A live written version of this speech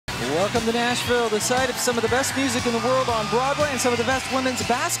Welcome to Nashville, the site of some of the best music in the world on Broadway and some of the best women's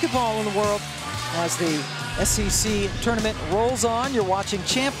basketball in the world. As the SEC tournament rolls on, you're watching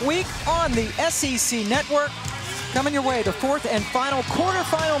Champ Week on the SEC Network. Coming your way, the fourth and final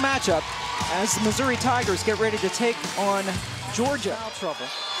quarterfinal matchup as the Missouri Tigers get ready to take on Georgia. Trouble.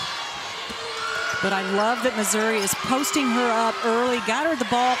 But I love that Missouri is posting her up early, got her the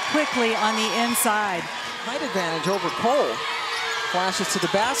ball quickly on the inside. Height advantage over Cole. Flashes to the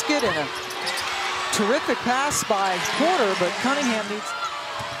basket and a terrific pass by Porter, but Cunningham needs...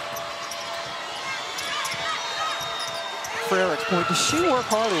 For Eric's point, does she work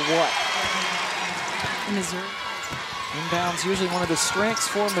hard or what? Missouri. Inbound's usually one of the strengths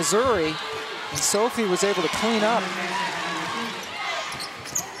for Missouri, and Sophie was able to clean up.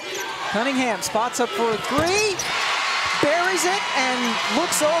 Cunningham spots up for a three, buries it, and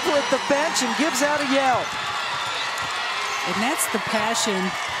looks over at the bench and gives out a yell. And that's the passion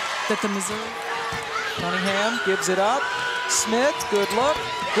that the Missouri... Cunningham gives it up. Smith, good look,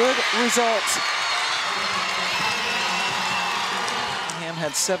 good results. Cunningham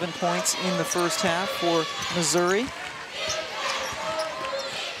had 7 points in the first half for Missouri.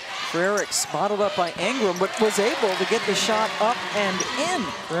 Frericks bottled up by Ingram, but was able to get the shot up and in.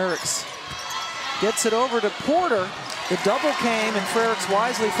 Frericks gets it over to Porter. The double came, and Frericks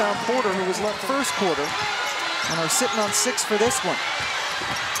wisely found Porter, who was left first quarter, and are sitting on 6 for this one.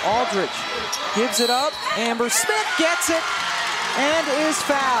 Aldridge gives it up. Amber Smith gets it and is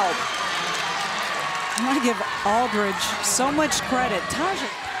fouled. I want to give Aldridge so much credit. Taja.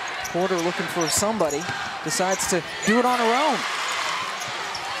 Porter looking for somebody, decides to do it on her own.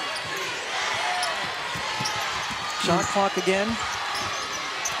 Shot clock again.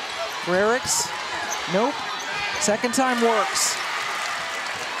 Frericks, nope. Second time works,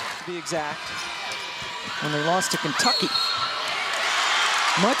 to be exact, when they lost to Kentucky.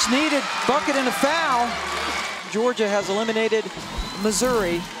 Much needed bucket and a foul. Georgia has eliminated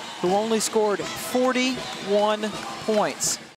Missouri, who only scored 41 points.